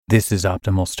This is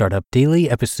Optimal Startup Daily,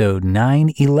 episode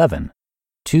 911,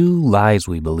 2 Lies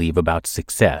We Believe About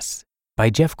Success by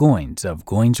Jeff Goins of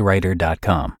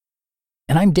GoinsWriter.com.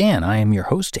 And I'm Dan. I am your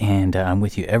host, and I'm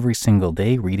with you every single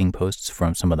day reading posts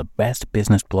from some of the best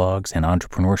business blogs and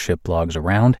entrepreneurship blogs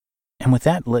around. And with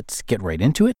that, let's get right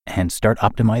into it and start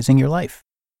optimizing your life.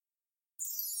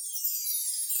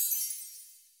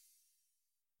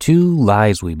 2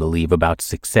 Lies We Believe About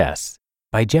Success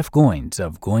by Jeff Goins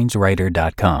of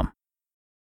GoinsWriter.com.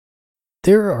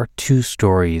 There are 2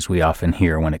 stories we often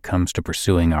hear when it comes to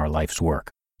pursuing our life's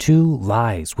work. 2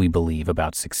 lies we believe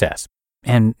about success,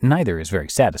 and neither is very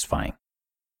satisfying.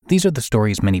 These are the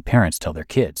stories many parents tell their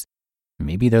kids.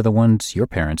 Maybe they're the ones your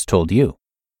parents told you.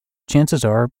 Chances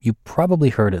are you probably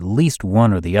heard at least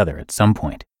one or the other at some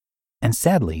point. And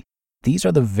sadly, these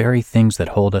are the very things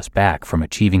that hold us back from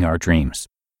achieving our dreams.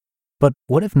 But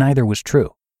what if neither was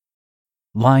true?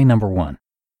 Lie number 1,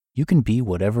 you can be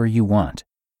whatever you want.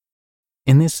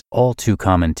 In this all too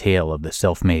common tale of the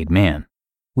self-made man,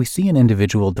 we see an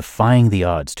individual defying the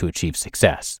odds to achieve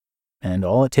success, and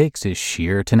all it takes is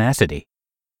sheer tenacity.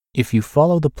 If you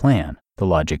follow the plan, the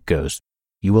logic goes,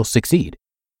 you will succeed.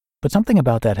 But something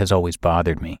about that has always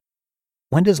bothered me.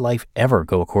 When does life ever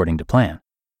go according to plan?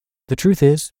 The truth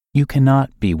is, you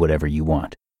cannot be whatever you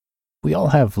want. We all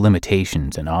have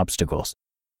limitations and obstacles,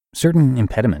 certain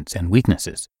impediments and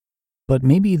weaknesses. But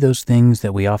maybe those things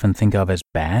that we often think of as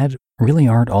bad really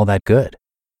aren't all that good.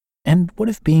 And what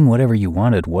if being whatever you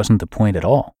wanted wasn't the point at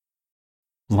all?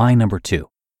 Lie number 2,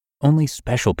 only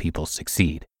special people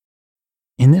succeed.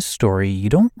 In this story, you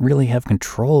don't really have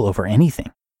control over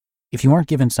anything. If you aren't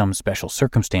given some special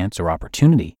circumstance or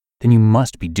opportunity, then you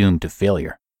must be doomed to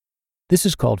failure. This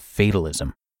is called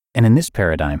fatalism, and in this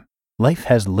paradigm, life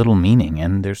has little meaning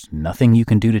and there's nothing you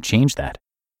can do to change that.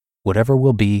 Whatever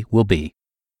will be, will be.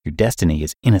 Your destiny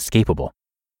is inescapable.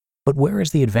 But where is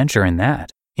the adventure in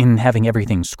that, in having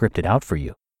everything scripted out for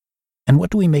you? And what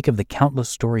do we make of the countless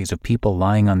stories of people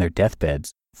lying on their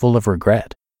deathbeds, full of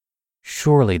regret?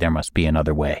 Surely there must be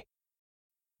another way.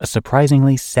 A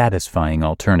surprisingly satisfying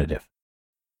alternative.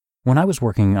 When I was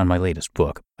working on my latest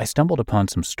book, I stumbled upon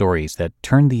some stories that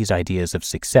turned these ideas of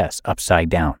success upside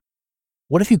down.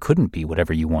 What if you couldn't be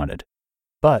whatever you wanted?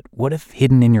 But what if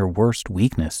hidden in your worst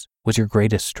weakness was your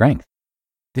greatest strength?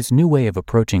 This new way of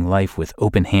approaching life with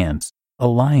open hands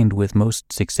aligned with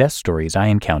most success stories I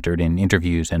encountered in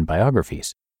interviews and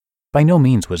biographies. By no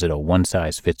means was it a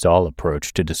one-size-fits-all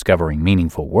approach to discovering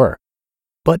meaningful work,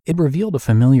 but it revealed a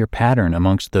familiar pattern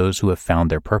amongst those who have found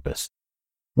their purpose.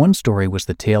 One story was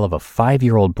the tale of a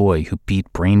 5-year-old boy who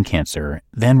beat brain cancer,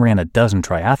 then ran a dozen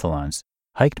triathlons,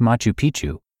 hiked Machu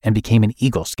Picchu, and became an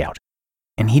Eagle Scout.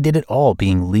 And he did it all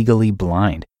being legally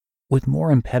blind, with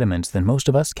more impediments than most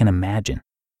of us can imagine.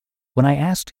 When I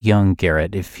asked young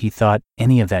Garrett if he thought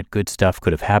any of that good stuff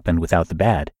could have happened without the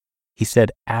bad, he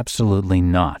said absolutely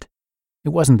not. It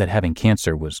wasn't that having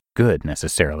cancer was good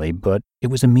necessarily, but it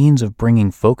was a means of bringing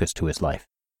focus to his life,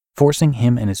 forcing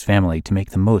him and his family to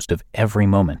make the most of every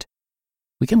moment.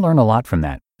 We can learn a lot from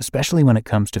that, especially when it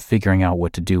comes to figuring out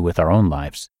what to do with our own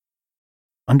lives.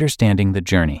 Understanding the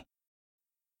journey.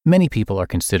 Many people are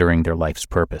considering their life's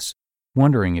purpose,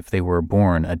 wondering if they were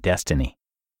born a destiny.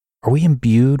 Are we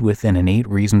imbued with an innate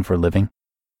reason for living,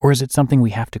 or is it something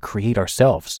we have to create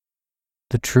ourselves?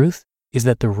 The truth is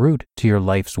that the route to your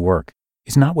life's work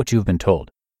is not what you've been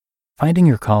told. Finding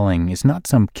your calling is not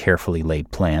some carefully laid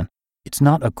plan. It's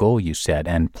not a goal you set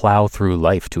and plow through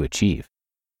life to achieve.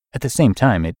 At the same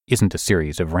time, it isn't a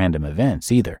series of random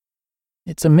events either.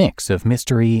 It's a mix of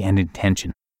mystery and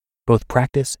intention, both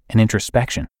practice and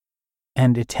introspection,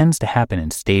 and it tends to happen in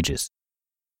stages.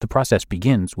 The process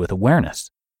begins with awareness,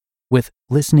 with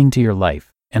listening to your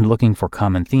life and looking for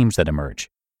common themes that emerge.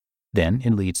 Then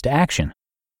it leads to action,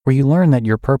 where you learn that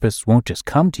your purpose won't just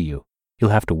come to you,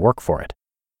 you'll have to work for it.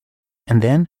 And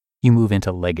then you move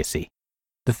into legacy,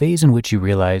 the phase in which you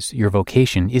realize your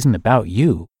vocation isn't about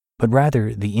you, but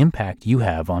rather the impact you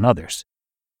have on others.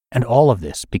 And all of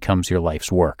this becomes your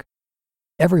life's work.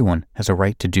 Everyone has a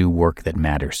right to do work that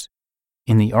matters.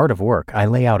 In The Art of Work, I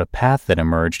lay out a path that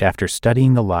emerged after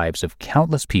studying the lives of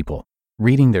countless people,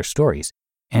 reading their stories,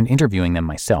 and interviewing them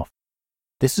myself.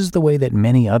 This is the way that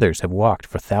many others have walked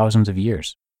for thousands of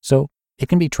years, so it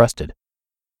can be trusted.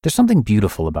 There's something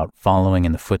beautiful about following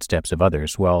in the footsteps of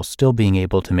others while still being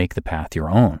able to make the path your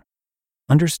own.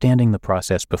 Understanding the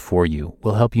process before you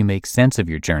will help you make sense of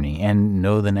your journey and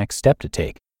know the next step to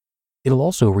take. It'll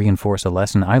also reinforce a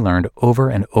lesson I learned over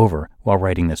and over while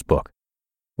writing this book.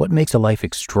 What makes a life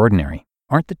extraordinary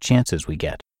aren't the chances we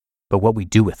get, but what we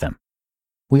do with them.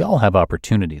 We all have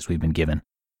opportunities we've been given,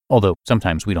 although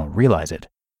sometimes we don't realize it.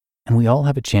 and we all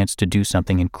have a chance to do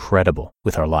something incredible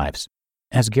with our lives,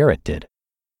 as Garrett did.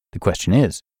 The question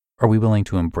is, are we willing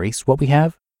to embrace what we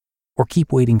have or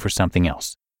keep waiting for something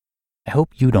else? I hope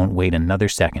you don't wait another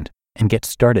second and get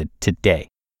started today.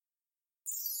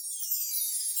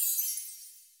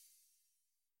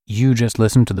 You just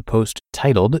listened to the post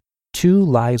titled 2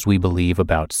 Lies We Believe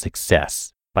About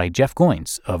Success by Jeff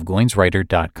Goins of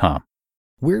Goinswriter.com.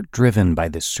 We're driven by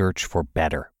this search for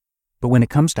better. But when it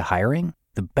comes to hiring,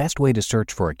 the best way to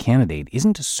search for a candidate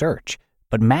isn't to search,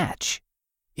 but match.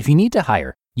 If you need to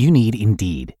hire, you need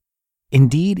Indeed.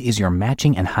 Indeed is your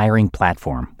matching and hiring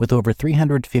platform with over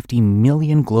 350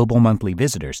 million global monthly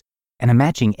visitors and a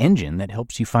matching engine that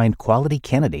helps you find quality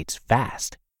candidates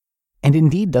fast. And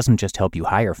Indeed doesn't just help you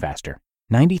hire faster.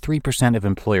 93% of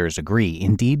employers agree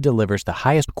Indeed delivers the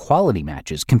highest quality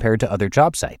matches compared to other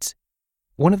job sites.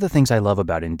 One of the things I love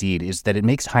about Indeed is that it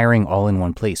makes hiring all in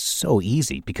one place so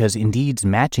easy because Indeed's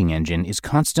matching engine is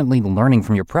constantly learning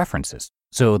from your preferences.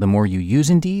 So the more you use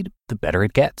Indeed, the better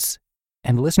it gets.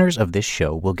 And listeners of this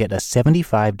show will get a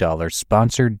 $75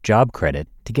 sponsored job credit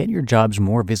to get your jobs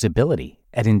more visibility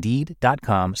at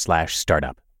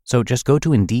Indeed.com/startup. So just go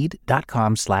to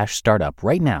Indeed.com/startup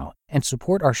right now and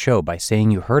support our show by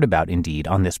saying you heard about Indeed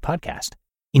on this podcast.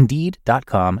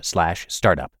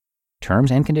 Indeed.com/startup.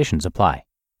 Terms and conditions apply.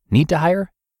 Need to hire?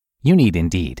 You need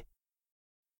Indeed.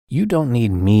 You don't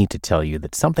need me to tell you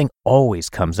that something always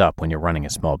comes up when you're running a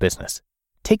small business.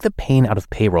 Take the pain out of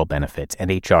payroll benefits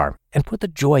and HR and put the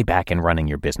joy back in running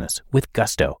your business with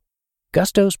Gusto.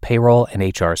 Gusto's payroll and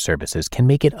HR services can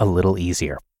make it a little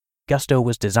easier. Gusto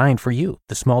was designed for you,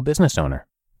 the small business owner.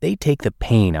 They take the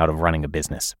pain out of running a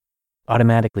business.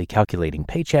 Automatically calculating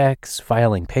paychecks,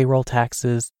 filing payroll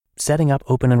taxes, setting up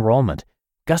open enrollment.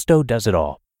 Gusto does it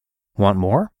all. Want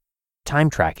more?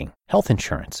 Time tracking, health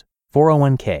insurance,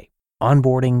 401k,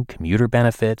 onboarding, commuter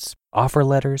benefits, offer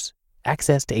letters,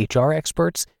 access to HR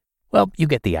experts? Well, you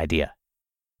get the idea.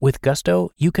 With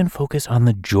Gusto, you can focus on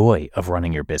the joy of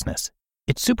running your business.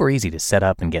 It's super easy to set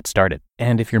up and get started.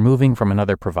 And if you're moving from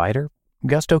another provider,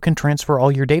 Gusto can transfer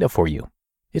all your data for you.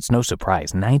 It's no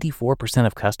surprise, 94%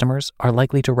 of customers are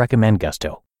likely to recommend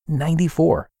Gusto.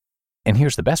 94. And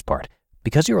here's the best part.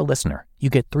 Because you're a listener, you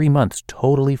get 3 months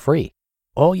totally free.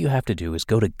 All you have to do is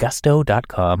go to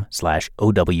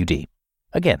gusto.com/OWD.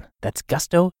 Again, that's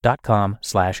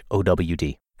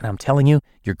gusto.com/OWD. And I'm telling you,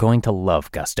 you're going to love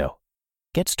Gusto.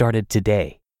 Get started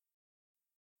today.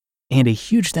 And a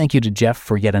huge thank you to Jeff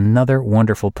for yet another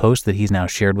wonderful post that he's now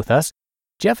shared with us.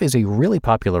 Jeff is a really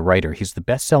popular writer. He's the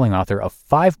best-selling author of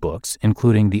 5 books,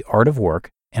 including The Art of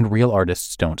Work and Real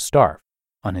Artists Don't Starve.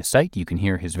 On his site, you can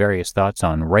hear his various thoughts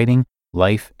on writing,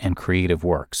 life, and creative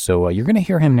work. So you're going to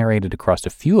hear him narrated across a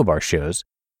few of our shows.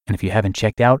 And if you haven't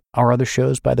checked out our other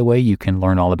shows, by the way, you can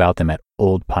learn all about them at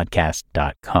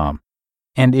oldpodcast.com.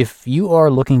 And if you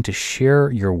are looking to share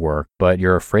your work, but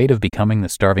you're afraid of becoming the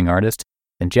starving artist,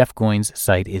 then Jeff Goins'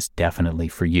 site is definitely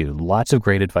for you. Lots of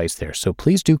great advice there. So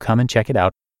please do come and check it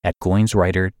out at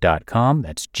Goinswriter.com.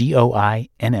 That's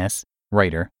Goins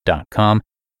writer.com.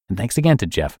 And thanks again to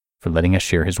Jeff for letting us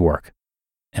share his work.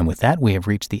 And with that, we have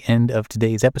reached the end of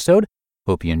today's episode.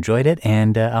 Hope you enjoyed it,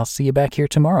 and I'll see you back here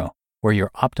tomorrow, where your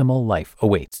optimal life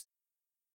awaits.